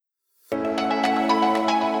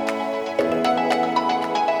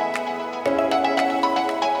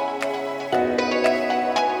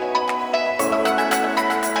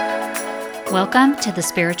Welcome to the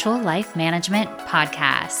Spiritual Life Management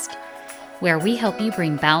Podcast, where we help you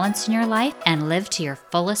bring balance in your life and live to your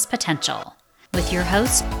fullest potential. With your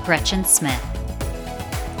host, Gretchen Smith.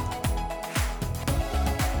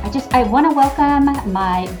 I want to welcome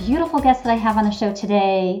my beautiful guests that I have on the show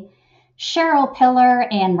today, Cheryl Pillar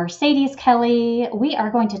and Mercedes Kelly. We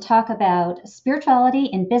are going to talk about spirituality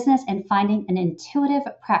in business and finding an intuitive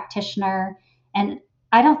practitioner. And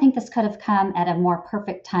I don't think this could have come at a more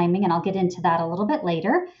perfect timing, and I'll get into that a little bit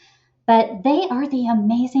later. But they are the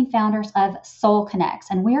amazing founders of Soulconx,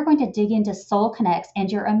 and we are going to dig into Soulconx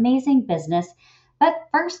and your amazing business. But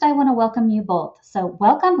first, I want to welcome you both. So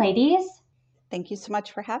welcome, ladies. Thank you so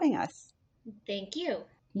much for having us. Thank you.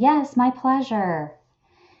 Yes, my pleasure.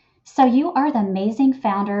 So you are the amazing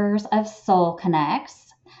founders of Soulconx.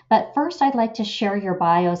 But first, I'd like to share your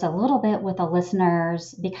bios a little bit with the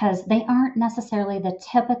listeners because they aren't necessarily the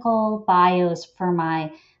typical bios for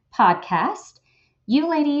my podcast. You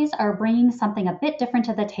ladies are bringing something a bit different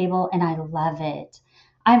to the table, and I love it.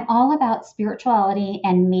 I'm all about spirituality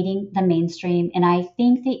and meeting the mainstream, and I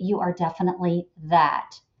think that you are definitely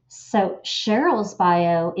that. So Cheryl's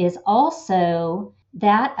bio is also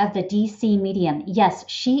that of the DC medium. Yes,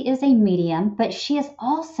 she is a medium, but she is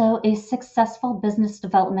also a successful business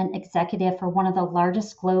development executive for one of the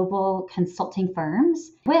largest global consulting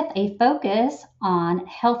firms with a focus on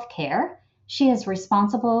healthcare. She is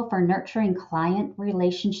responsible for nurturing client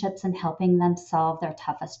relationships and helping them solve their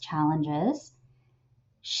toughest challenges.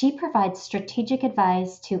 She provides strategic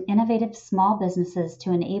advice to innovative small businesses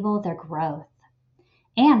to enable their growth.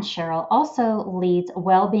 And Cheryl also leads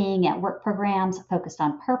well-being at work programs focused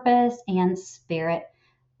on purpose and spirit,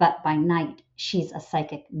 but by night, she's a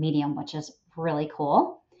psychic medium, which is really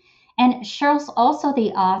cool. And Cheryl's also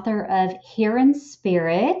the author of Here in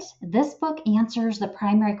Spirit. This book answers the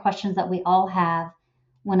primary questions that we all have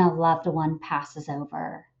when a loved one passes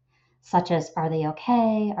over, such as, are they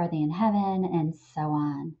okay? Are they in heaven? And so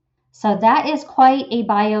on. So that is quite a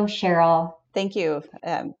bio, Cheryl. Thank you.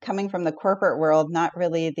 Coming from the corporate world, not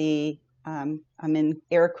really I'm in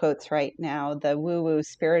air quotes right now, the woo-woo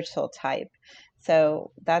spiritual type.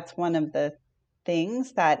 So that's one of the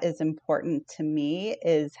things that is important to me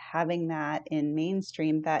is having that in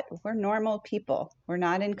mainstream, that we're normal people. We're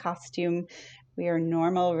not in costume. We are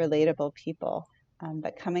normal, relatable people.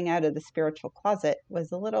 But coming out of the spiritual closet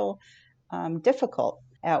was a little difficult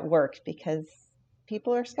at work because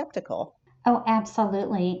people are skeptical. Oh,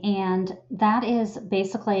 absolutely. And that is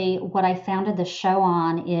basically what I founded the show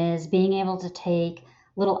on, is being able to take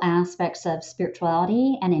little aspects of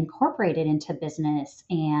spirituality and incorporate it into business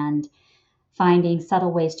and finding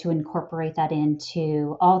subtle ways to incorporate that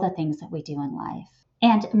into all the things that we do in life.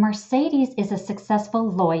 And Mercedes is a successful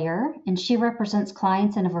lawyer, and she represents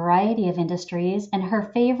clients in a variety of industries. And her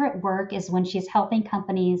favorite work is when she's helping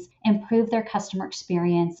companies improve their customer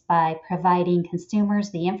experience by providing consumers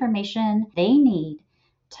the information they need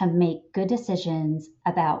to make good decisions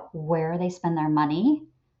about where they spend their money,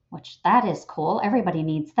 which that is cool. Everybody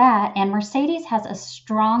needs that. And Mercedes has a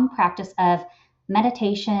strong practice of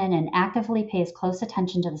meditation and actively pays close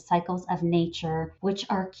attention to the cycles of nature, which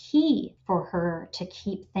are key for her to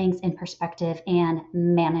keep things in perspective and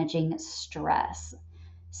managing stress.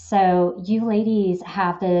 So you ladies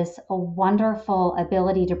have this wonderful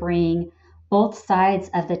ability to bring both sides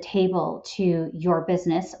of the table to your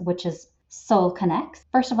business, which is Soulconx.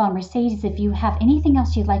 First of all, Mercedes, if you have anything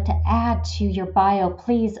else you'd like to add to your bio,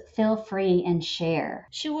 please feel free and share.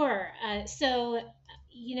 Sure.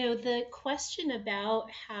 The question about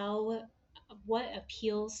what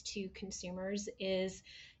appeals to consumers is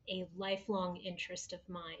a lifelong interest of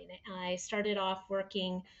mine. I started off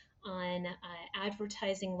working on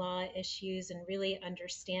advertising law issues and really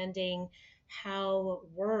understanding how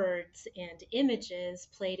words and images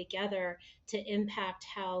play together to impact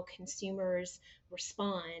how consumers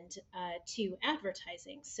respond to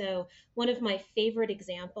advertising. So, one of my favorite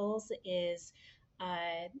examples is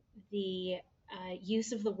the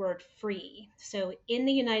use of the word free. So in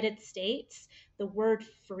the United States, the word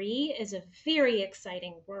free is a very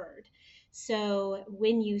exciting word. So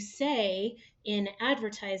when you say in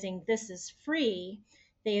advertising, this is free,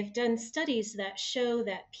 they have done studies that show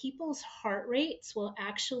that people's heart rates will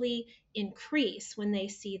actually increase when they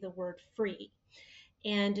see the word free.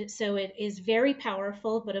 And so it is very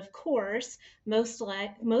powerful, but of course, most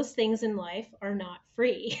things in life are not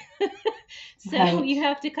free. So Right. you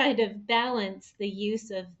have to kind of balance the use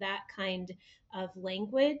of that kind of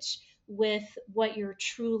language with what you're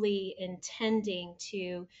truly intending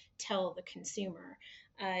to tell the consumer.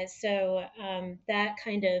 That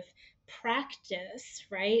kind of practice,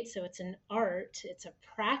 right? So it's an art, it's a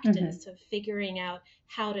Mm-hmm. practice of figuring out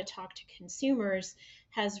how to talk to consumers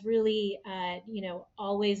has really,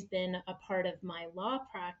 always been a part of my law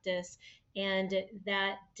practice. And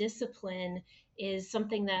that discipline is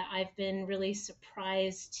something that I've been really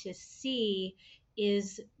surprised to see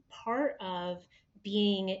is part of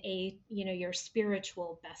being your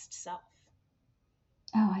spiritual best self.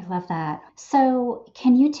 Oh, I love that. So,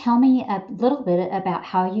 can you tell me a little bit about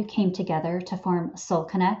how you came together to form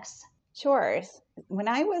Soulconx? Sure. When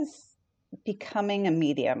I was becoming a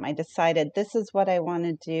medium, I decided this is what I want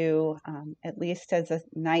to do, at least as a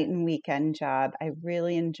night and weekend job. I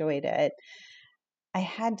really enjoyed it. I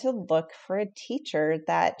had to look for a teacher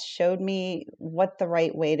that showed me what the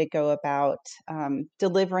right way to go about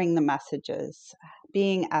delivering the messages,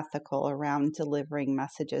 being ethical around delivering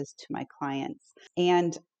messages to my clients.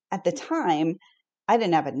 And at the time, I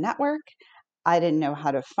didn't have a network. I didn't know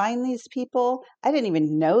how to find these people. I didn't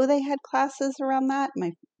even know they had classes around that.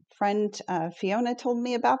 My friend Fiona told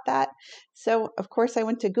me about that. So, of course, I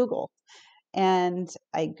went to Google and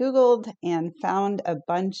I Googled and found a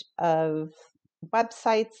bunch of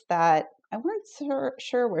websites that I weren't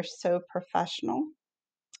sure were so professional.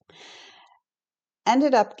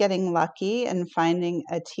 Ended up getting lucky and finding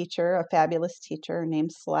a teacher, a fabulous teacher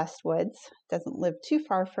named Celeste Woods. Doesn't live too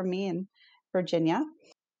far from me in Virginia.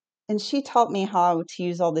 And she taught me how to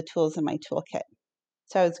use all the tools in my toolkit.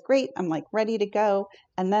 So it's great. I'm like ready to go.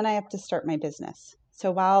 And then I have to start my business.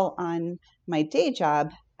 So while on my day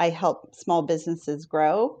job, I help small businesses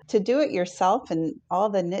grow. To do it yourself and all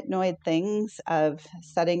the nitnoid things of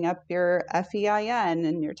setting up your FEIN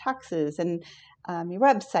and your taxes and your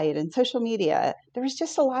website and social media, there was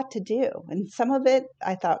just a lot to do. And some of it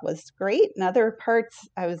I thought was great. And other parts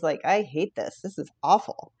I was like, I hate this. This is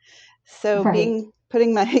awful. So Right.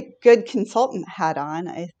 putting my good consultant hat on,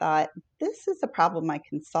 I thought, this is a problem I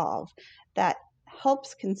can solve that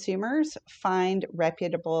helps consumers find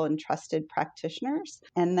reputable and trusted practitioners,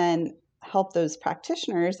 and then help those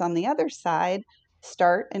practitioners on the other side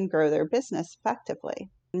start and grow their business effectively.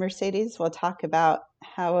 Mercedes will talk about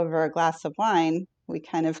how over a glass of wine, we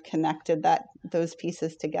kind of connected those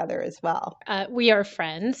pieces together as well. We are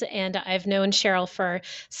friends, and I've known Cheryl for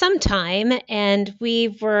some time, and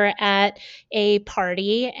we were at a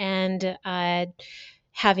party and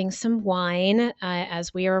having some wine,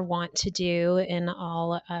 as we are wont to do in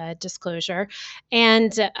all disclosure.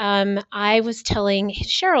 And I was telling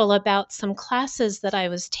Cheryl about some classes that I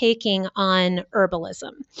was taking on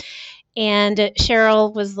herbalism. And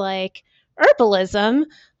Cheryl was like, herbalism?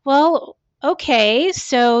 Well, okay,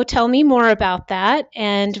 so tell me more about that.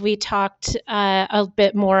 And we talked a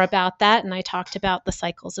bit more about that. And I talked about the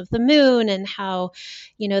cycles of the moon and how,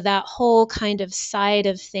 that whole kind of side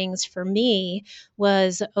of things for me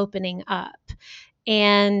was opening up.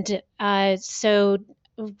 And so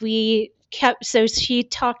she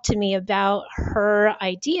talked to me about her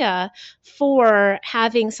idea for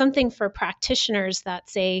having something for practitioners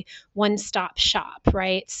that's a one-stop shop,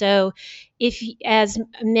 right? So if, as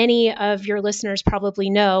many of your listeners probably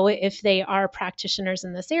know, if they are practitioners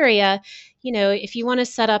in this area, if you want to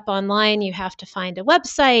set up online, you have to find a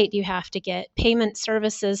website, you have to get payment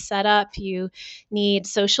services set up, you need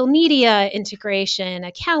social media integration,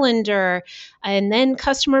 a calendar, and then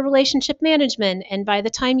customer relationship management. And by the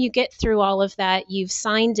time you get through all of that, you've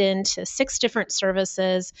signed into 6 different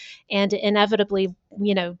services, and inevitably,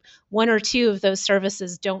 one or two of those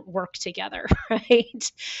services don't work together,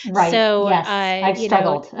 right? Right. So, Yes. I've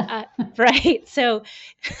struggled. right. So,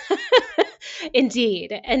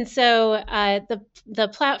 indeed. And so, the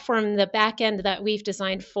platform, the back end that we've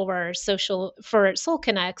designed for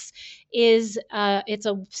Soulconx is it's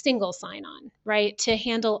a single sign-on, right, to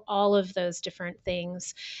handle all of those different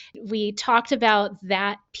things. We talked about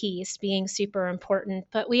that piece being super important,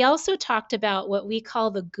 but we also talked about what we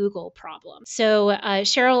call the Google problem. So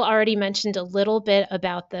Cheryl already mentioned a little bit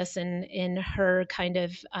about this in her kind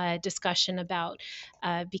of discussion about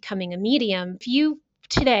becoming a medium.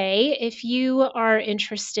 If you are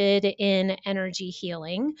interested in energy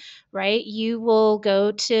healing, right, you will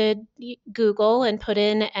go to Google and put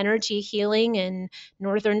in energy healing in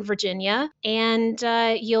Northern Virginia, and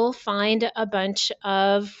you'll find a bunch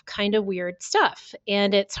of kind of weird stuff.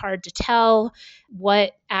 And it's hard to tell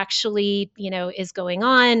what actually, is going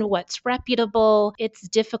on, what's reputable. It's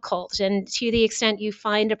difficult. And to the extent you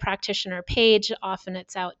find a practitioner page, often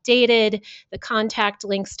it's outdated, the contact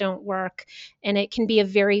links don't work, and it can be a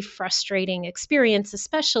very frustrating experience,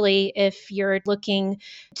 especially if you're looking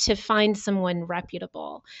to find someone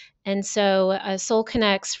reputable. And so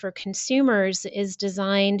Soulconx for consumers is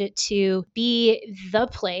designed to be the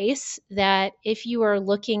place that if you are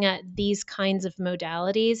looking at these kinds of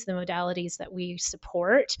modalities, the modalities that we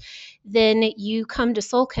support, then you come to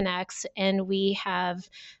Soulconx and we have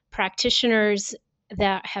practitioners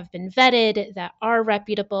that have been vetted, that are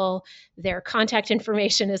reputable. Their contact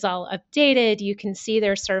information is all updated. You can see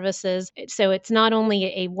their services. So it's not only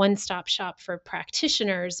a one-stop shop for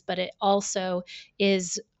practitioners, but it also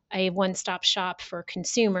is a one-stop shop for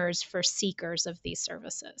consumers, for seekers of these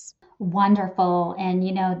services. Wonderful. And,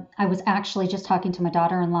 I was actually just talking to my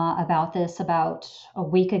daughter in law about this about a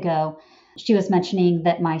week ago. She was mentioning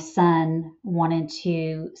that my son wanted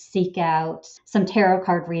to seek out some tarot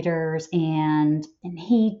card readers, and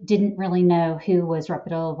he didn't really know who was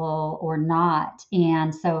reputable or not.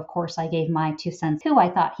 And so, of course, I gave my 2 cents who I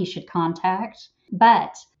thought he should contact.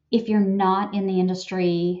 But if you're not in the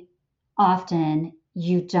industry often,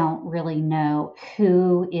 you don't really know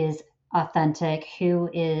who is authentic, who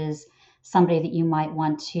is somebody that you might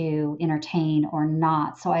want to entertain or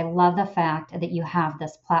not. So I love the fact that you have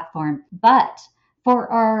this platform. But for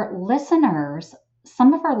our listeners,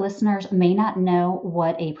 some of our listeners may not know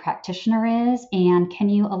what a practitioner is. And can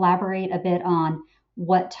you elaborate a bit on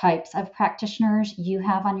what types of practitioners you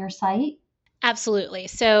have on your site? Absolutely.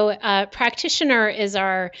 So, practitioner is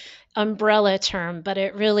our umbrella term, but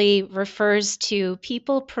it really refers to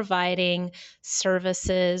people providing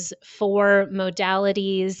services for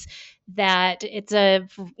modalities that it's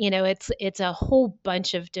a whole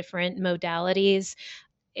bunch of different modalities,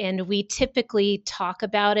 and we typically talk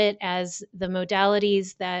about it as the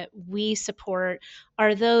modalities that we support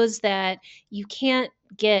are those that you can't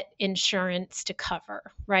get insurance to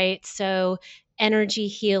cover, right? So, energy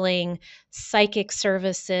healing, psychic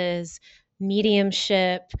services,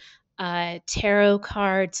 mediumship, tarot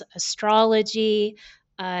cards, astrology,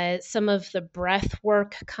 some of the breath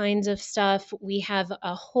work kinds of stuff. We have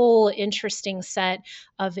a whole interesting set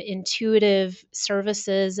of intuitive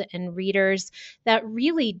services and readers that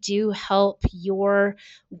really do help your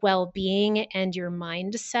well being and your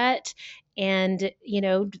mindset. And,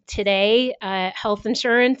 today, health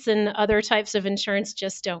insurance and other types of insurance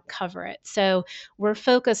just don't cover it. So we're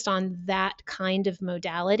focused on that kind of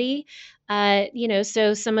modality.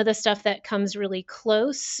 So some of the stuff that comes really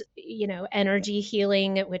close, energy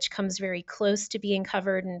healing, which comes very close to being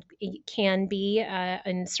covered and it can be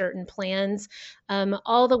in certain plans,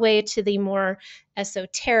 all the way to the more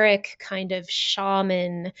esoteric kind of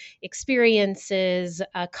shaman experiences,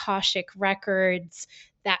 Akashic records,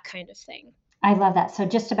 that kind of thing. I love that. So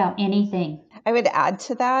just about anything. I would add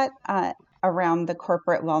to that around the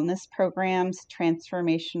corporate wellness programs,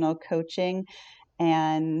 transformational coaching,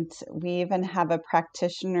 and we even have a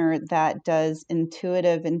practitioner that does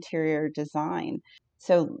intuitive interior design.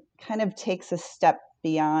 So kind of takes a step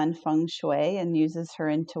beyond feng shui and uses her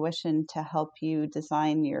intuition to help you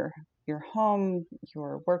design your home,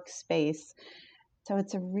 your workspace. So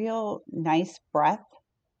it's a real nice breadth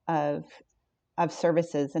of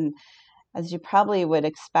services. And as you probably would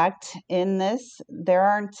expect in this, there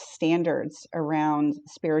aren't standards around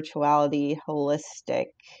spirituality, holistic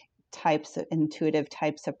types of intuitive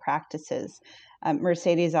types of practices.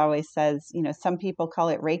 Mercedes always says, some people call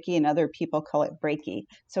it Reiki and other people call it Breaky.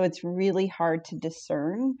 So it's really hard to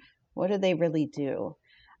discern what do they really do.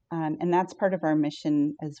 And that's part of our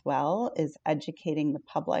mission as well, is educating the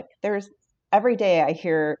public. Every day I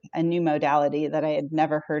hear a new modality that I had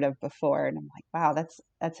never heard of before. And I'm like, wow,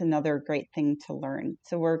 that's another great thing to learn.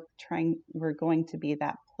 So we're going to be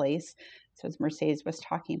that place. So as Mercedes was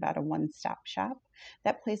talking about, a one-stop shop,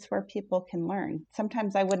 that place where people can learn.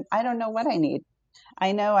 Sometimes I don't know what I need.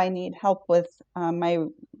 I know I need help with my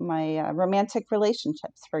romantic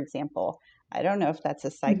relationships, for example. I don't know if that's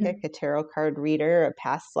a psychic, a tarot card reader, a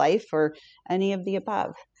past life, or any of the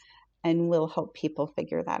above. And we'll help people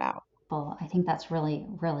figure that out. I think that's really,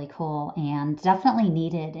 really cool and definitely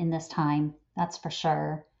needed in this time. That's for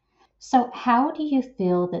sure. So, how do you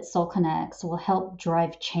feel that Soulconx will help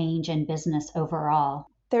drive change in business overall?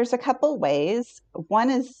 There's a couple ways. One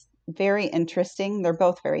is very interesting. They're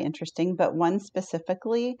both very interesting, but one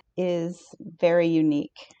specifically is very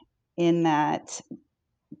unique in that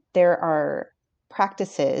there are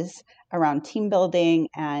practices around team building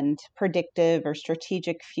and predictive or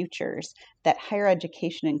strategic futures that higher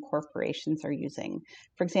education and corporations are using.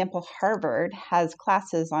 For example, Harvard has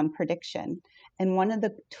classes on prediction, and one of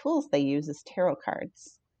the tools they use is tarot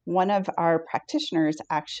cards. One of our practitioners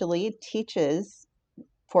actually teaches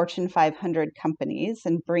Fortune 500 companies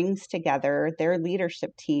and brings together their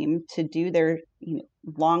leadership team to do their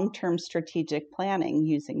long-term strategic planning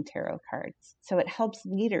using tarot cards. So it helps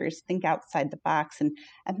leaders think outside the box and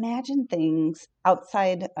imagine things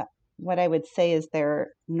outside what I would say is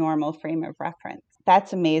their normal frame of reference.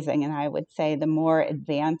 That's amazing. And I would say the more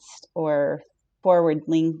advanced or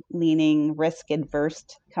forward-leaning, risk-averse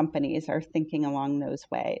companies are thinking along those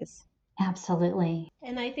ways. Absolutely.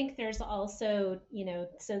 And I think there's also,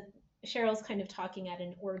 so Cheryl's kind of talking at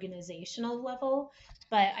an organizational level,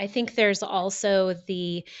 but I think there's also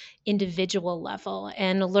the individual level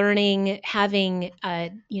and learning, having,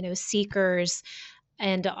 seekers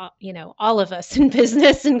and, all of us in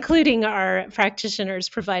business, including our practitioners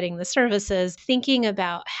providing the services, thinking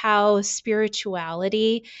about how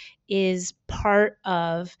spirituality is part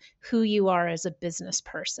of who you are as a business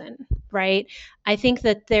person, right? I think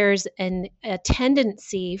that there's a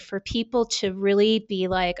tendency for people to really be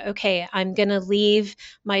like, okay, I'm going to leave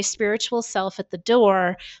my spiritual self at the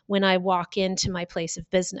door when I walk into my place of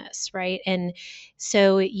business, right? And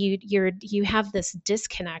so you have this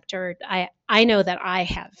disconnect, or I know that I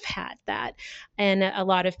have had that, and a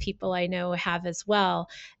lot of people I know have as well.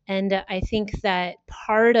 And I think that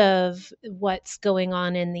part of what's going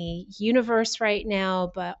on in the universe right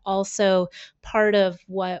now, but also part of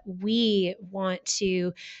what we want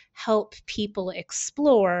to help people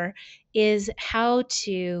explore, is how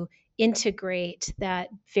to integrate that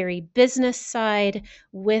very business side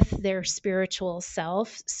with their spiritual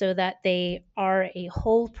self so that they are a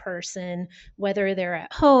whole person, whether they're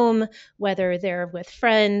at home, whether they're with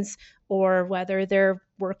friends, or whether they're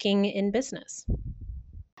working in business.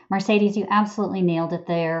 Mercedes, you absolutely nailed it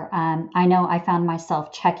there. I know I found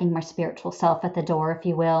myself checking my spiritual self at the door, if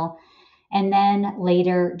you will. And then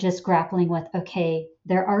later just grappling with, okay,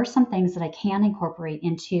 there are some things that I can incorporate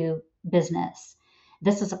into business.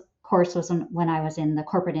 This is, of course, was when I was in the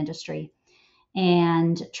corporate industry,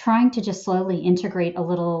 and trying to just slowly integrate a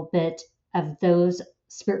little bit of those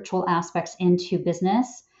spiritual aspects into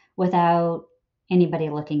business without anybody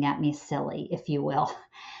looking at me silly, if you will.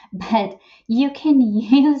 But you can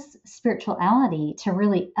use spirituality to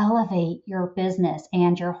really elevate your business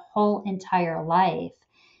and your whole entire life.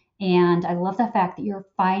 And I love the fact that you're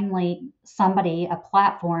finally somebody, a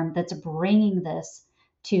platform that's bringing this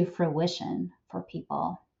to fruition for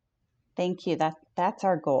people. Thank you. That's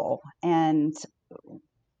our goal. And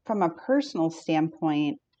from a personal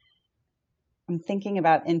standpoint, I'm thinking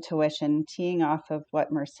about intuition, teeing off of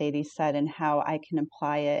what Mercedes said and how I can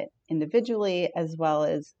apply it individually as well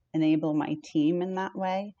as enable my team in that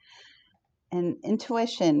way. And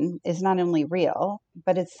intuition is not only real,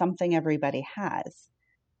 but it's something everybody has.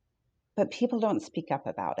 But people don't speak up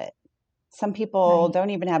about it. Some people Right. don't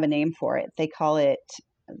even have a name for it. They call it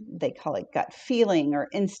gut feeling or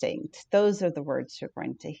instinct. Those are the words you're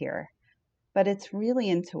going to hear. But it's really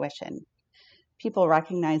intuition. People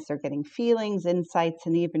recognize they're getting feelings, insights,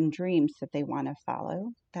 and even dreams that they want to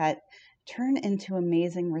follow that turn into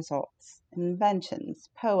amazing results. Inventions,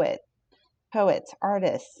 poets,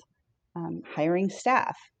 artists, hiring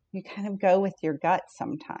staff. You kind of go with your gut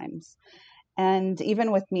sometimes. And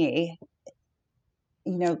even with me,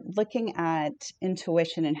 looking at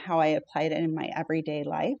intuition and how I apply it in my everyday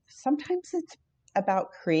life, sometimes it's about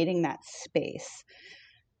creating that space.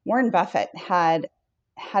 Warren Buffett had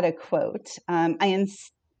a quote. I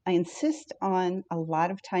insist on a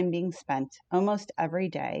lot of time being spent almost every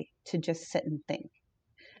day to just sit and think.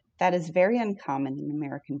 That is very uncommon in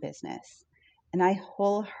American business. And I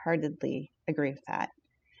wholeheartedly agree with that.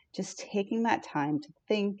 Just taking that time to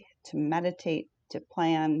think, to meditate, to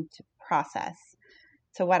plan, to process.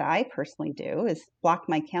 So what I personally do is block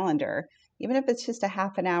my calendar, even if it's just a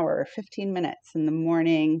half an hour or 15 minutes in the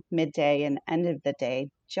morning, midday, and end of the day,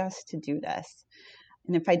 just to do this.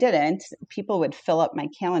 And if I didn't, people would fill up my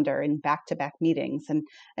calendar in back-to-back meetings, and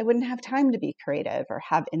I wouldn't have time to be creative or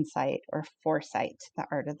have insight or foresight, the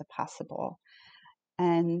art of the possible.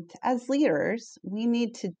 And as leaders, we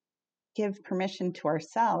need to give permission to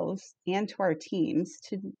ourselves and to our teams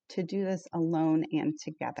to do this alone and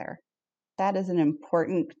together. That is an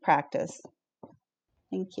important practice.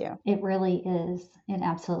 Thank you. It really is. It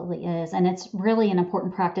absolutely is. And it's really an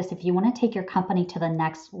important practice if you want to take your company to the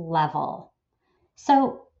next level.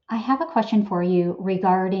 So, I have a question for you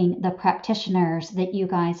regarding the practitioners that you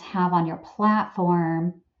guys have on your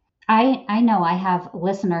platform. I know I have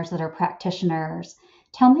listeners that are practitioners.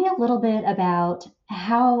 Tell me a little bit about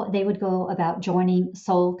how they would go about joining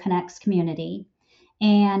Soulconx community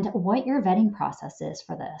and what your vetting process is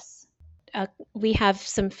for this. We have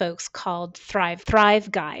some folks called Thrive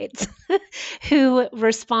Guides who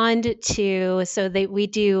respond to, so that we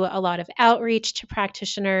do a lot of outreach to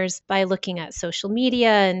practitioners by looking at social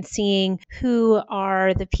media and seeing who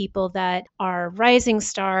are the people that are rising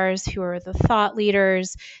stars, who are the thought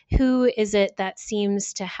leaders, who is it that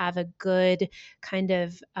seems to have a good kind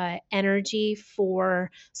of energy for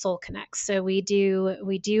Soulconx. So we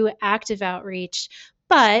do active outreach,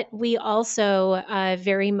 but we also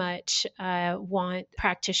very much want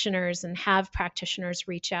practitioners and have practitioners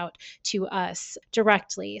reach out to us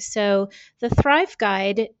directly. So the Thrive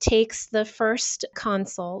Guide takes the first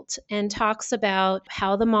consult and talks about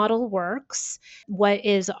how the model works, what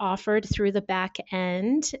is offered through the back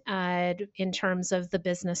end in terms of the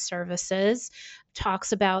business services,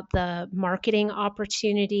 talks about the marketing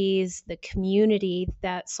opportunities, the community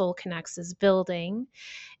that Soulconx is building.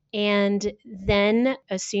 And then,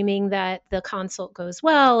 assuming that the consult goes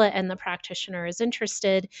well and the practitioner is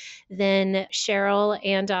interested, then Cheryl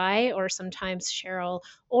and I, or sometimes Cheryl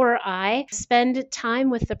or I, spend time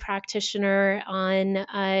with the practitioner on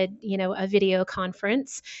a video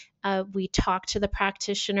conference. We talk to the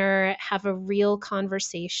practitioner, have a real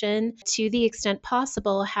conversation. To the extent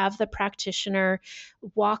possible, have the practitioner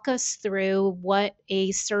walk us through what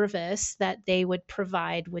a service that they would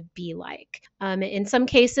provide would be like. In some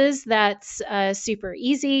cases, that's super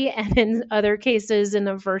easy, and in other cases, in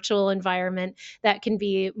a virtual environment, that can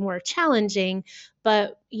be more challenging.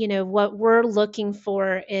 But what we're looking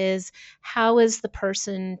for is, how is the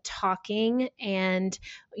person talking, and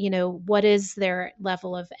what is their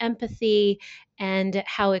level of empathy, and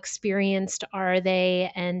how experienced are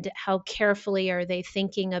they, and how carefully are they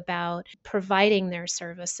thinking about providing their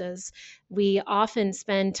services. We often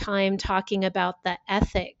spend time talking about the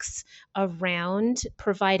ethics around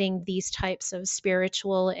providing these types of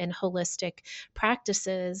spiritual and holistic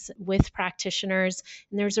practices with practitioners.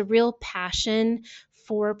 And there's a real passion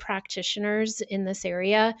for practitioners in this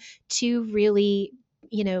area to really,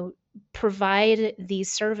 provide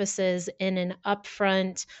these services in an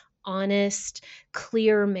upfront, honest,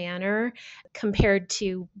 clear manner compared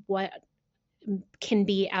to what can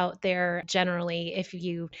be out there generally if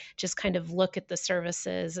you just kind of look at the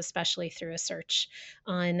services, especially through a search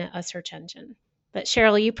on a search engine. But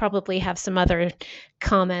Cheryl, you probably have some other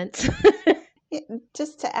comments.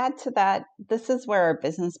 Just to add to that, this is where our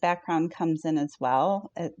business background comes in as well,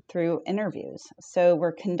 through interviews. So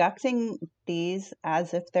we're conducting these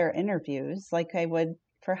as if they're interviews, like I would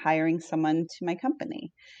for hiring someone to my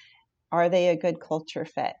company. Are they a good culture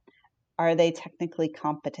fit? Are they technically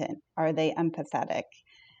competent? Are they empathetic?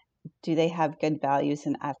 Do they have good values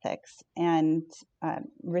and ethics? And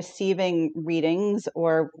receiving readings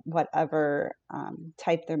or whatever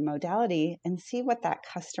type their modality, and see what that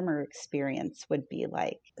customer experience would be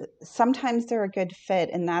like. Sometimes they're a good fit,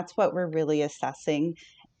 and that's what we're really assessing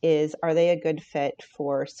is, are they a good fit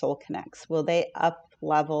for Soulconx? Will they up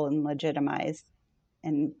level and legitimize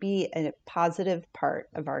and be a positive part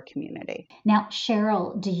of our community? Now,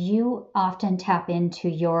 Cheryl, do you often tap into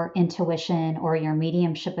your intuition or your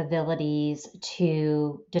mediumship abilities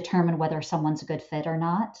to determine whether someone's a good fit or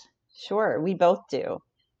not? Sure, we both do.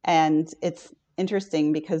 And it's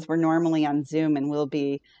interesting because we're normally on Zoom and we'll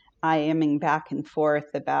be IMing back and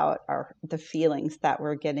forth about the feelings that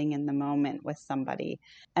we're getting in the moment with somebody.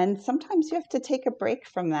 And sometimes you have to take a break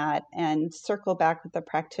from that and circle back with the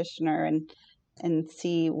practitioner and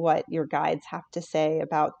see what your guides have to say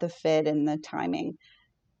about the fit and the timing.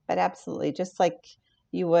 But absolutely, just like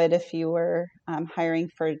you would if you were hiring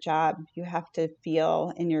for a job, you have to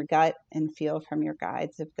feel in your gut and feel from your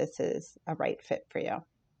guides if this is a right fit for you.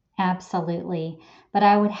 Absolutely. But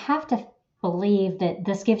I would have to believe that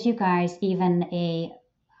this gives you guys even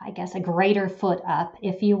I guess, a greater foot up,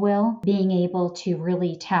 if you will, being able to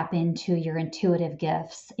really tap into your intuitive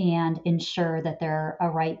gifts and ensure that they're a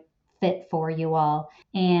right fit for you all.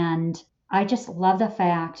 And I just love the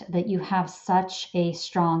fact that you have such a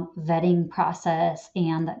strong vetting process,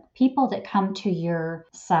 and that people that come to your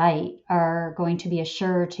site are going to be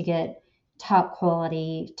assured to get top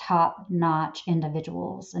quality, top notch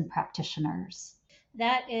individuals and practitioners.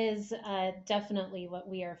 That is definitely what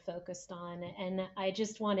we are focused on. And I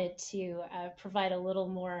just wanted to provide a little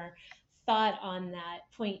more thought on that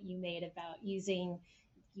point you made about using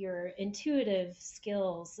your intuitive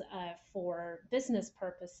skills for business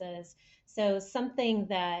purposes. So something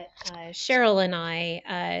that Cheryl and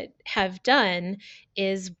I have done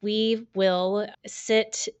is we will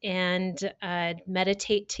sit and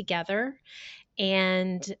meditate together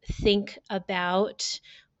and think about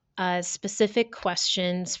specific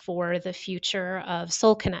questions for the future of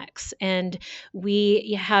Soulconx. And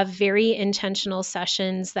we have very intentional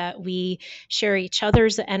sessions that we share each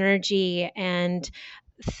other's energy and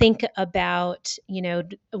think about,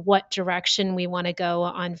 what direction we want to go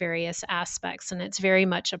on various aspects. And it's very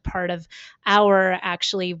much a part of our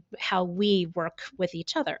actually how we work with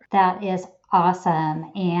each other. That is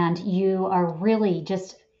awesome. And you are really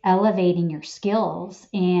just elevating your skills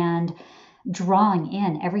and drawing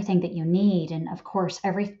in everything that you need. And of course,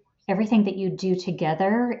 everything that you do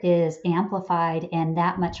together is amplified and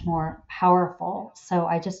that much more powerful. So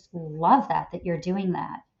I just love that you're doing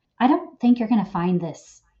that. I don't think you're going to find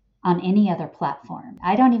this on any other platform.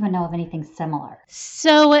 I don't even know of anything similar.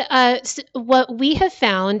 So, what we have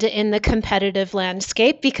found in the competitive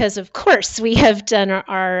landscape, because of course we have done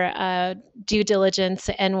our due diligence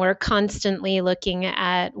and we're constantly looking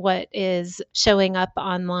at what is showing up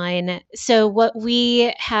online. So, what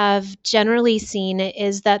we have generally seen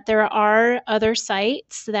is that there are other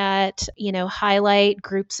sites that, highlight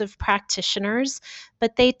groups of practitioners,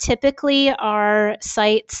 but they typically are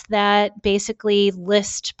sites that basically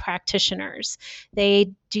list practitioners.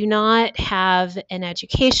 They do not have an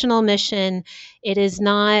educational mission. It is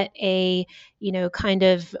not a, kind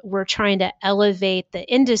of we're trying to elevate the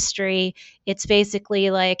industry. It's basically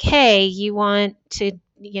like, hey, you want to,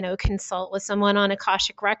 consult with someone on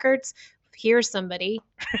Akashic Records? Here's somebody,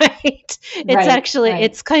 right? It's actually, right.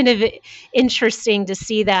 It's kind of interesting to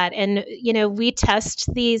see that. And, we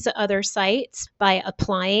test these other sites by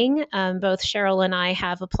applying. Both Cheryl and I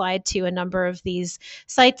have applied to a number of these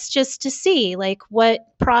sites just to see, like, what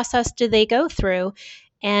process do they go through.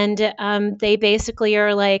 And they basically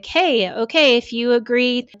are like, hey, okay, if you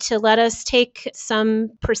agree to let us take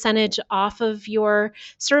some percentage off of your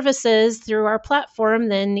services through our platform,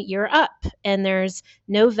 then you're up. And there's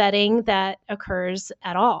no vetting that occurs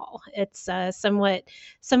at all. It's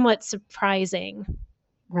somewhat surprising.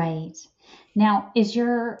 Right. Now, is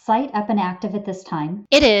your site up and active at this time?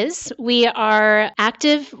 It is. We are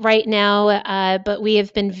active right now, but we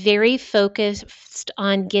have been very focused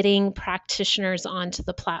on getting practitioners onto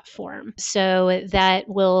the platform. So that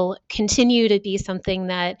will continue to be something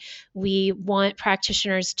that we want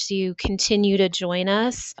practitioners to continue to join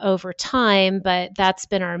us over time, but that's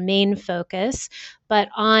been our main focus. But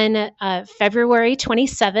on February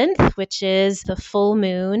 27th, which is the full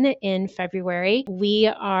moon in February, we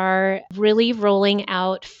are really rolling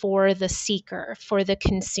out for the seeker, for the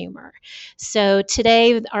consumer. So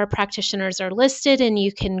today, our practitioners are listed and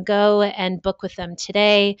you can go and book with them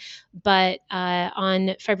today. But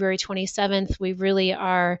on February 27th, we really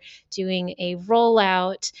are doing a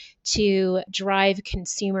rollout to drive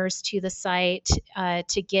consumers to the site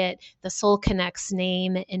to get the Soulconx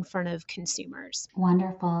name in front of consumers.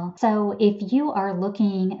 Wonderful. So if you are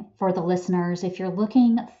looking for the listeners, if you're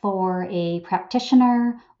looking for a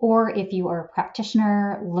practitioner, or if you are a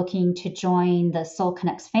practitioner looking to join the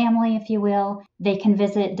Soulconx family, if you will, they can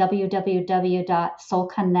visit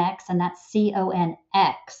www.soulconx, and that's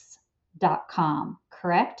Conx.com,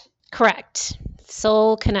 correct? Correct.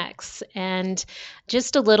 Soulconx. And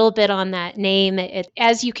just a little bit on that name,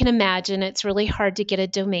 as you can imagine, it's really hard to get a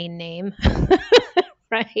domain name.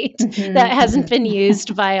 Right? Mm-hmm, that hasn't been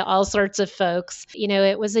used by all sorts of folks.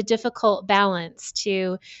 It was a difficult balance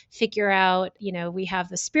to figure out, we have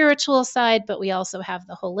the spiritual side, but we also have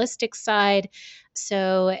the holistic side.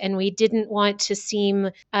 So, and we didn't want to seem,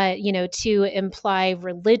 to imply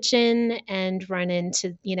religion and run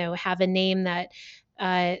into, have a name that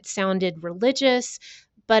sounded religious.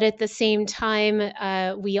 But at the same time,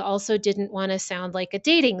 we also didn't want to sound like a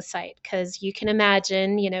dating site because you can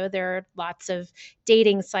imagine, there are lots of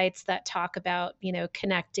dating sites that talk about,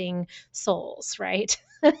 connecting souls, right?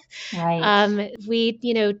 Right. We,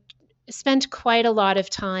 spent quite a lot of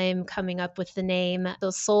time coming up with the name. The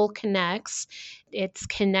Soulconx, it's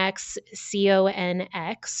Connex,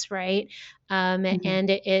 Conx, right? And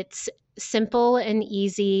it's simple and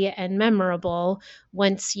easy and memorable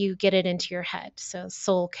once you get it into your head. So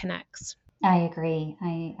Soulconx. I agree.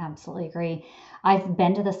 I absolutely agree. I've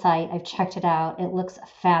been to the site, I've checked it out. It looks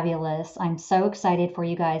fabulous. I'm so excited for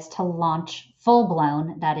you guys to launch full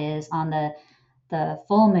blown, that is, on the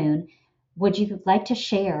full moon would you like to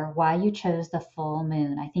share why you chose the full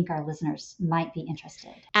moon? I think our listeners might be interested.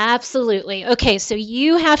 Absolutely. Okay, so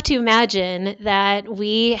you have to imagine that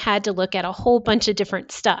we had to look at a whole bunch of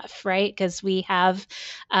different stuff, right? Because we have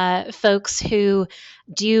folks who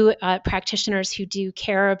do, practitioners who do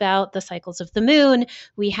care about the cycles of the moon.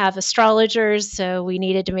 We have astrologers, so we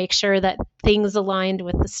needed to make sure that things aligned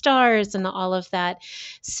with the stars and all of that.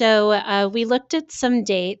 So we looked at some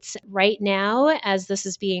dates. Right now, as this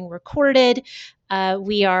is being recorded,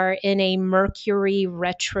 we are in a Mercury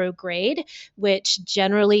retrograde, which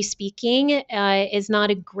generally speaking is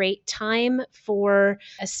not a great time for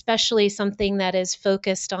especially something that is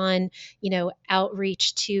focused on,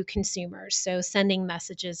 outreach to consumers. So sending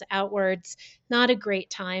messages outwards, not a great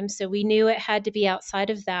time. So we knew it had to be outside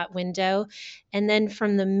of that window. And then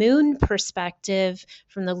from the moon perspective,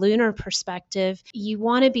 from the lunar perspective, you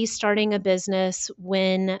want to be starting a business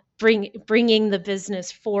when bringing the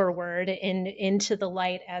business forward and into the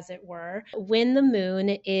light, as it were, when the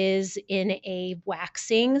moon is in a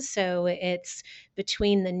waxing. So it's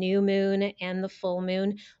between the new moon and the full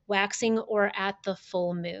moon, waxing or at the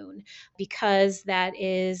full moon, because that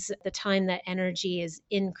is the time that energy is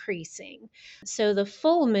increasing. So the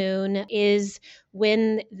full moon is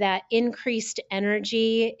when that increased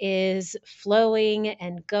energy is flowing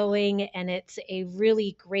and going, and it's a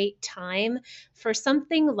really great time for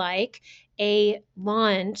something like a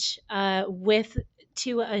launch with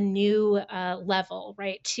to a new level,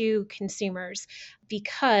 right, to consumers,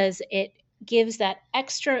 because it gives that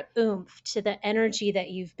extra oomph to the energy that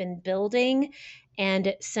you've been building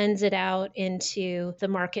and sends it out into the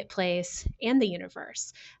marketplace and the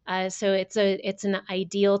universe. So it's an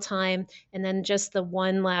ideal time. And then just the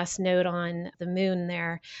one last note on the moon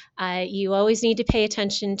there, you always need to pay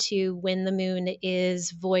attention to when the moon is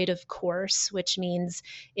void of course, which means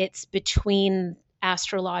it's between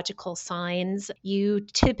astrological signs. You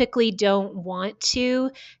typically don't want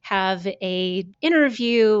to have a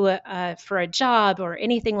interview for a job or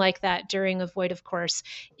anything like that during a void of course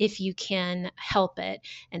if you can help it.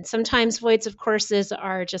 And sometimes voids of courses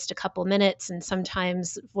are just a couple minutes, and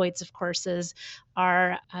sometimes voids of courses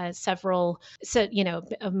are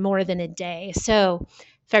more than a day. So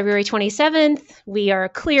February 27th, we are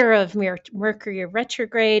clear of Mercury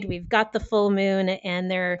retrograde. We've got the full moon, and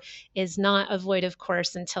there is not a void of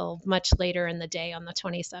course until much later in the day on the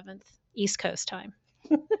 27th, East Coast time.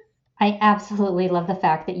 I absolutely love the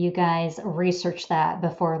fact that you guys researched that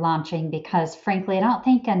before launching, because frankly, I don't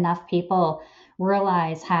think enough people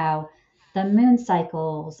realize how the moon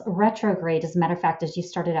cycles, retrograde, as a matter of fact, as you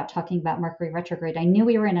started out talking about Mercury retrograde, I knew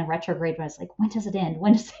we were in a retrograde, but I was like, when does it end?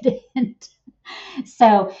 When does it end?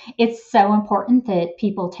 So it's so important that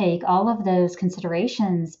people take all of those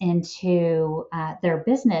considerations into their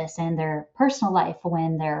business and their personal life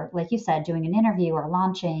when they're, like you said, doing an interview or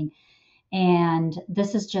launching. And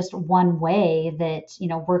this is just one way that,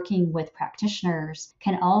 working with practitioners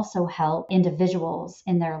can also help individuals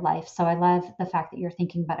in their life. So I love the fact that you're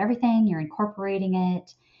thinking about everything, you're incorporating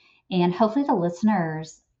it, and hopefully the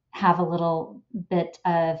listeners have a little bit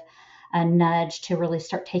of a nudge to really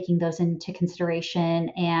start taking those into consideration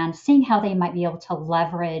and seeing how they might be able to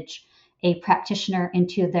leverage a practitioner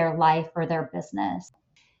into their life or their business.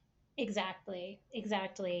 Exactly.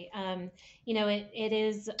 It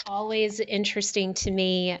is always interesting to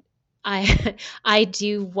me. I I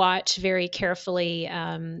do watch very carefully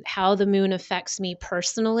how the moon affects me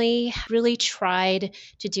personally. Really tried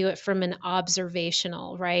to do it from an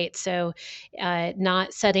observational, right? So,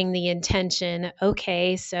 not setting the intention.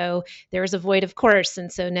 Okay, so there's a void of course,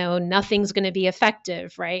 and so no, nothing's going to be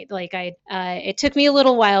effective, right? Like it took me a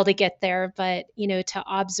little while to get there, but to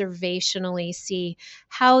observationally see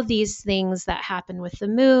how these things that happen with the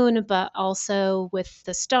moon, but also with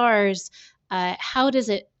the stars, how does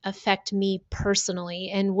it affect me personally?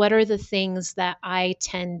 And what are the things that I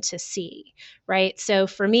tend to see, right? So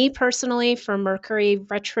for me personally, for Mercury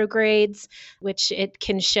retrogrades, which it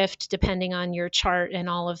can shift depending on your chart and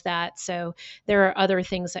all of that. So there are other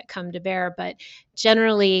things that come to bear, but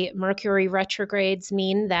generally, Mercury retrogrades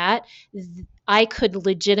mean that I could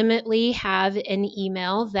legitimately have an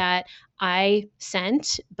email that I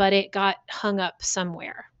sent, but it got hung up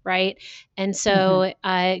somewhere, right? And so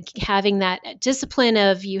having that discipline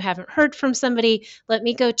of you haven't heard from somebody, let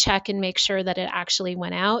me go check and make sure that it actually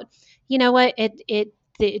went out. You know what?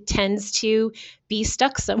 It tends to be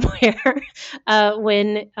stuck somewhere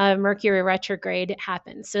when Mercury retrograde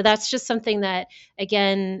happens. So that's just something that,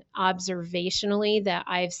 again, observationally, that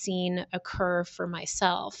I've seen occur for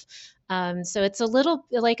myself. So it's a little,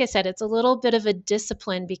 like I said, it's a little bit of a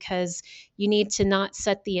discipline because you need to not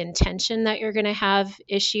set the intention that you're going to have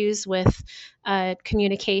issues with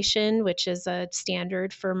communication, which is a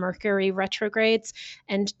standard for Mercury retrogrades.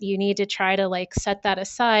 And you need to try to like set that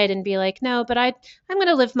aside and be like, no, but I'm going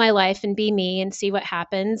to live my life and be me and see what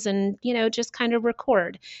happens and, just kind of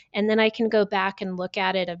record. And then I can go back and look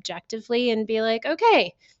at it objectively and be like,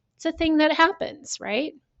 okay, it's a thing that happens,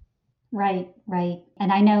 right? Right, right.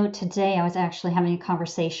 And I know today I was actually having a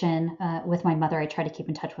conversation with my mother. I try to keep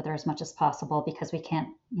in touch with her as much as possible because we can't,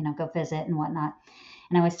 go visit and whatnot.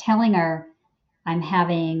 And I was telling her I'm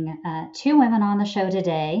having two women on the show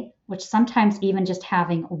today, which sometimes even just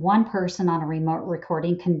having one person on a remote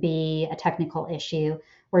recording can be a technical issue.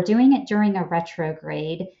 We're doing it during a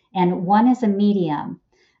retrograde, and one is a medium.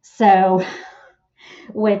 So,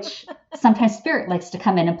 which sometimes spirit likes to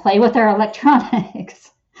come in and play with our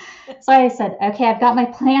electronics. So I said, okay, I've got my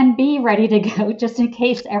plan B ready to go just in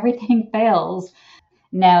case everything fails.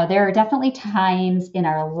 No, there are definitely times in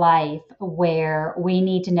our life where we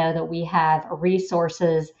need to know that we have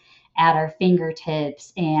resources at our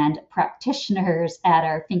fingertips and practitioners at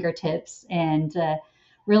our fingertips and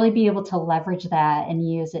really be able to leverage that and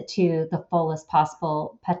use it to the fullest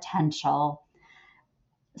possible potential.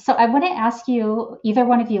 So I want to ask you, either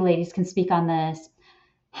one of you ladies can speak on this.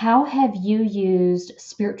 How have you used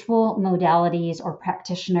spiritual modalities or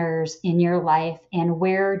practitioners in your life, and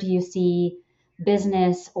where do you see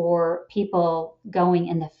business or people going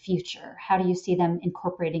in the future? How do you see them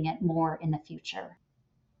incorporating it more in the future?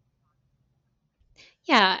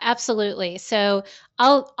 Yeah, absolutely. So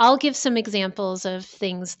I'll give some examples of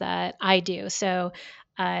things that I do. So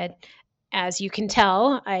uh, as you can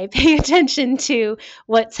tell, I pay attention to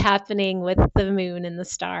what's happening with the moon and the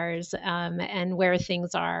stars and where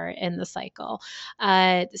things are in the cycle.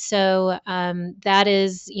 So that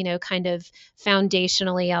is, kind of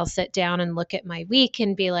foundationally, I'll sit down and look at my week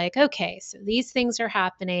and be like, okay, so these things are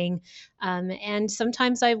happening. And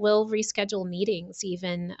sometimes I will reschedule meetings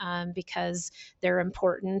even because they're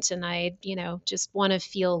important and I, just want to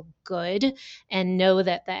feel good and know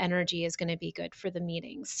that the energy is going to be good for the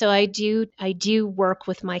meetings. So I do work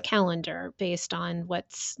with my calendar based on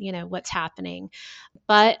what's happening.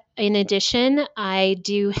 But in addition, I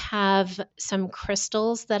do have some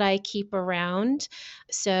crystals that I keep around.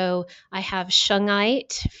 So I have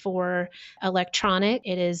shungite for electronic.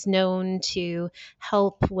 It is known to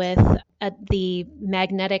help with the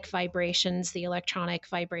magnetic vibrations, the electronic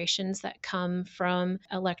vibrations that come from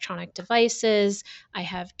electronic devices. I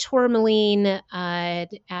have tourmaline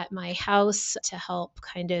at my house to help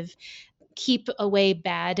kind of keep away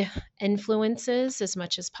bad influences as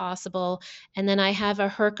much as possible. And then I have a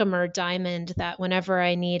Herkimer diamond that whenever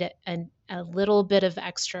I need a little bit of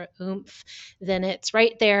extra oomph, then it's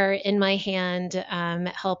right there in my hand,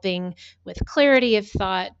 helping with clarity of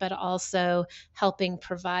thought, but also helping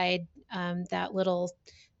provide that little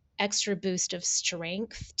extra boost of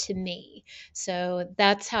strength to me. So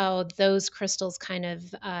that's how those crystals kind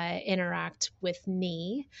of interact with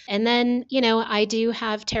me. And then, I do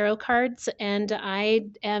have tarot cards, and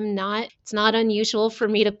it's not unusual for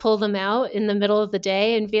me to pull them out in the middle of the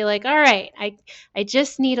day and be like, all right, I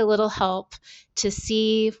just need a little help to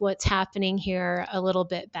see what's happening here a little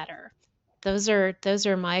bit better. Those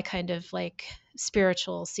are my kind of like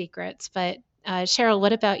spiritual secrets. But Cheryl,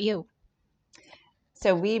 what about you?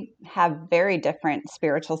 So we have very different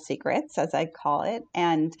spiritual secrets, as I call it.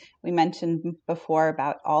 And we mentioned before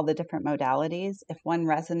about all the different modalities. If one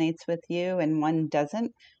resonates with you and one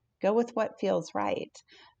doesn't, go with what feels right.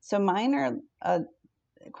 So mine are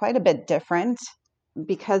quite a bit different.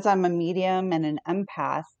 Because I'm a medium and an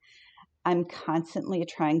empath, I'm constantly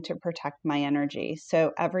trying to protect my energy.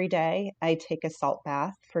 So every day I take a salt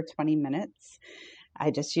bath for 20 minutes. I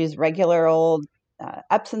just use regular old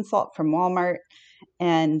Epsom salt from Walmart,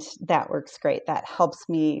 and that works great. That helps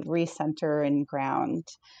me recenter and ground.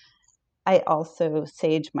 I also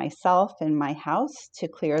sage myself in my house to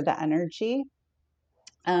clear the energy.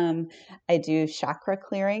 Um, I do chakra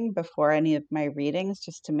clearing before any of my readings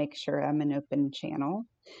just to make sure I'm an open channel.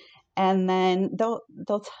 And then they'll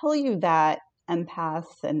tell you that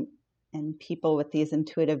empaths and people with these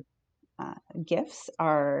intuitive gifts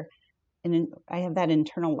are I have that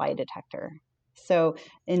internal lie detector. So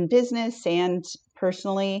in business and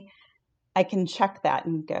personally, I can check that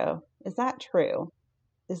and go, is that true?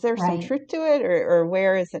 Is there some Right. truth to it, or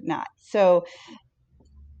where is it not? So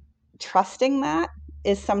trusting that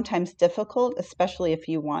is sometimes difficult, especially if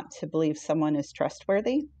you want to believe someone is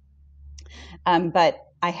trustworthy. But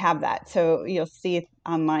I have that. So you'll see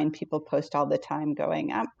online people post all the time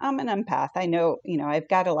going, I'm an empath. I know, I've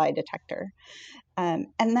got a lie detector. And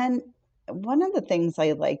then one of the things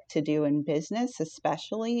I like to do in business,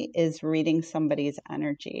 especially, is reading somebody's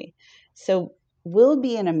energy. So we'll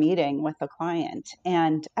be in a meeting with a client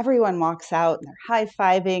and everyone walks out and they're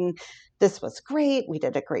high-fiving. This was great. We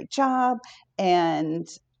did a great job. And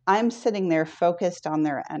I'm sitting there focused on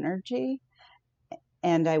their energy.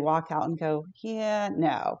 And I walk out and go, yeah,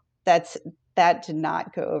 no, that did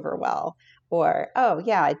not go over well. Or, oh,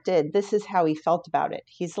 yeah, it did. This is how he felt about it.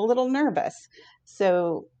 He's a little nervous.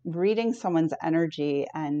 So reading someone's energy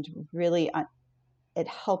and really it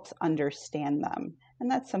helps understand them. And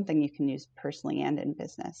that's something you can use personally and in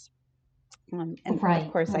business. And of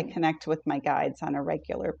Right. course, I connect with my guides on a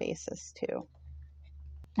regular basis too.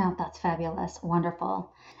 No, that's fabulous.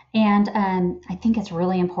 Wonderful. And I think it's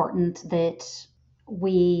really important that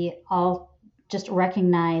we all just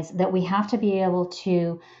recognize that we have to be able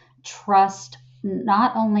to trust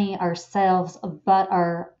not only ourselves, but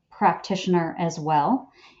our practitioner as well.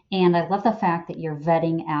 And I love the fact that you're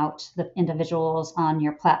vetting out the individuals on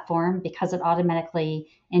your platform because it automatically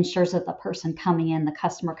ensures that the person coming in, the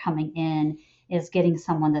customer coming in, is getting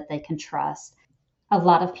someone that they can trust. A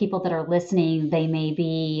lot of people that are listening, they may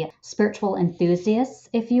be spiritual enthusiasts,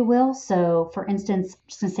 if you will. So, for instance,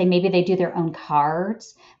 just going to say maybe they do their own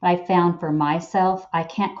cards. But I found for myself, I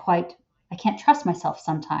can't trust myself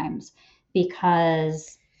sometimes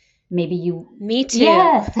because maybe Me too.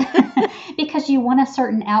 yes, because you want a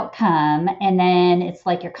certain outcome. And then it's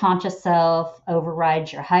like your conscious self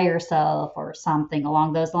overrides your higher self or something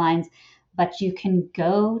along those lines. But you can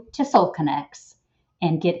go to Soulconx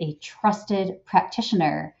and get a trusted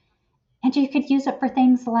practitioner. And you could use it for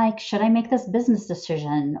things like, should I make this business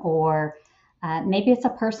decision? Or maybe it's a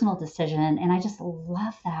personal decision. And I just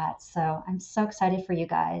love that. So I'm so excited for you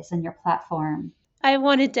guys and your platform. I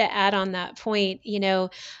wanted to add on that point,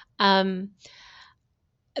 um,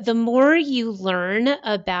 the more you learn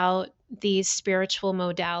about these spiritual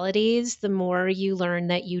modalities, the more you learn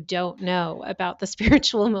that you don't know about the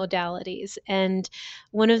spiritual modalities. And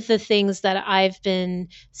one of the things that I've been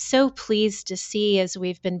so pleased to see as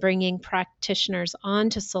we've been bringing practitioners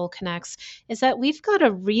onto Soulconx is that we've got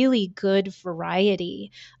a really good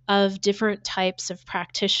variety of different types of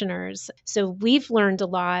practitioners. So we've learned a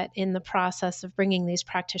lot in the process of bringing these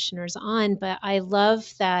practitioners on, but I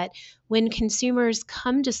love that when consumers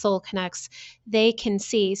come to Soulconx, they can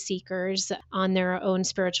see seekers on their own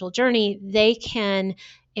spiritual journey. They can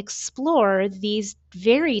explore these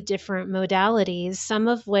very different modalities, some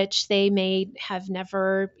of which they may have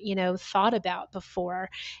never, thought about before,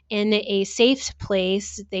 in a safe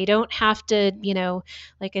place. They don't have to,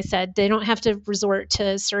 like I said, they don't have to resort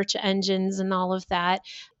to search engines and all of that.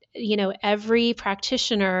 Every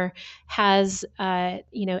practitioner has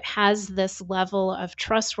this level of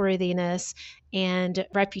trustworthiness and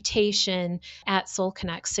reputation at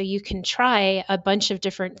Soulconx. So you can try a bunch of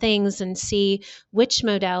different things and see which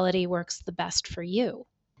modality works the best for you.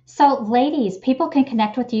 So, ladies, people can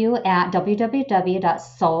connect with you at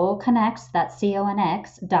www.soulconx, that's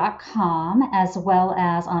CONX.com, as well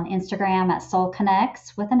as on Instagram at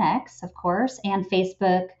Soulconx with an X, of course, and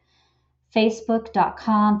Facebook,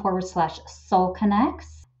 facebook.com/Soulconx.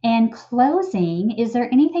 And closing, is there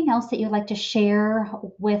anything else that you'd like to share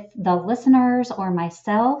with the listeners or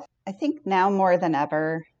myself? I think now more than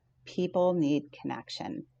ever, people need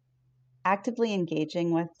connection. Actively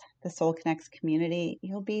engaging with the Soulconx community,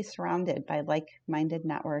 you'll be surrounded by like-minded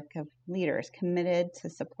network of leaders committed to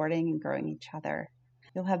supporting and growing each other.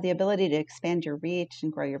 You'll have the ability to expand your reach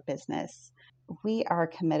and grow your business. We are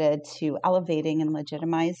committed to elevating and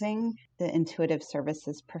legitimizing the intuitive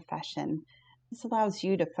services profession. This allows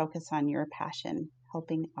you to focus on your passion,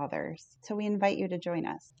 helping others. So we invite you to join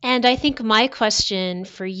us. And I think my question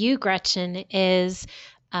for you, Gretchen, is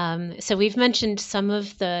so we've mentioned some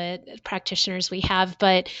of the practitioners we have,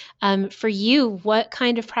 but for you, what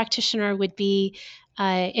kind of practitioner would be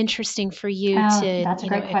interesting for you to That's a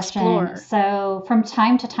great explore? question. So, from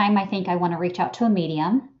time to time, I think I want to reach out to a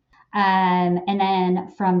medium. And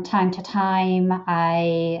then from time to time,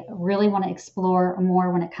 I really want to explore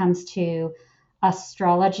more when it comes to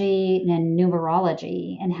astrology and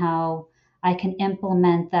numerology and how I can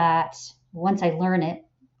implement that once I learn it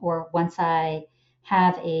or once I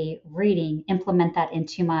have a reading, implement that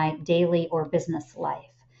into my daily or business life.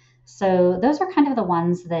 So, those are kind of the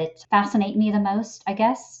ones that fascinate me the most, I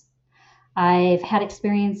guess. I've had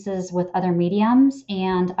experiences with other mediums,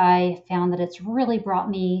 and I found that it's really brought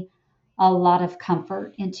me a lot of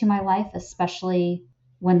comfort into my life, especially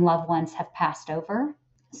when loved ones have passed over.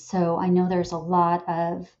 So I know there's a lot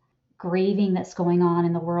of grieving that's going on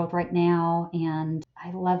in the world right now. And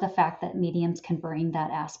I love the fact that mediums can bring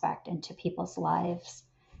that aspect into people's lives.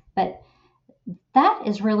 But that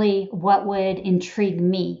is really what would intrigue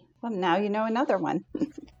me. Well, now you know another one.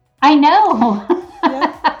 I know.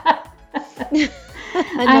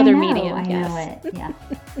 Another medium. I Yes. know it. Yeah.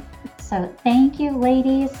 So thank you,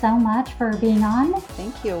 ladies, so much for being on.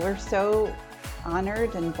 Thank you. We're so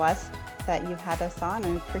honored and blessed that you've had us on,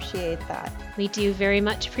 and appreciate that. We do very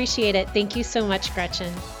much appreciate it. Thank you so much,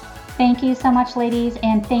 Gretchen. Thank you so much, ladies,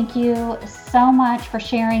 and thank you so much for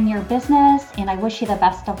sharing your business, and I wish you the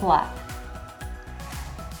best of luck.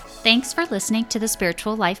 Thanks for listening to the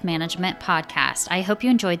Spiritual Life Management Podcast. I hope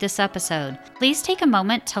you enjoyed this episode. Please take a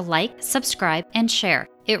moment to like, subscribe, and share.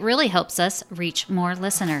 It really helps us reach more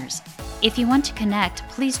listeners. If you want to connect,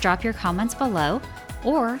 please drop your comments below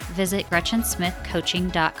or visit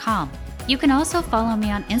GretchenSmithCoaching.com. You can also follow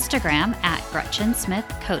me on Instagram at Gretchen Smith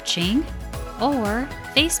Coaching or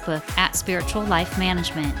Facebook at Spiritual Life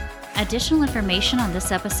Management. Additional information on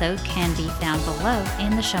this episode can be found below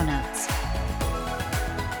in the show notes.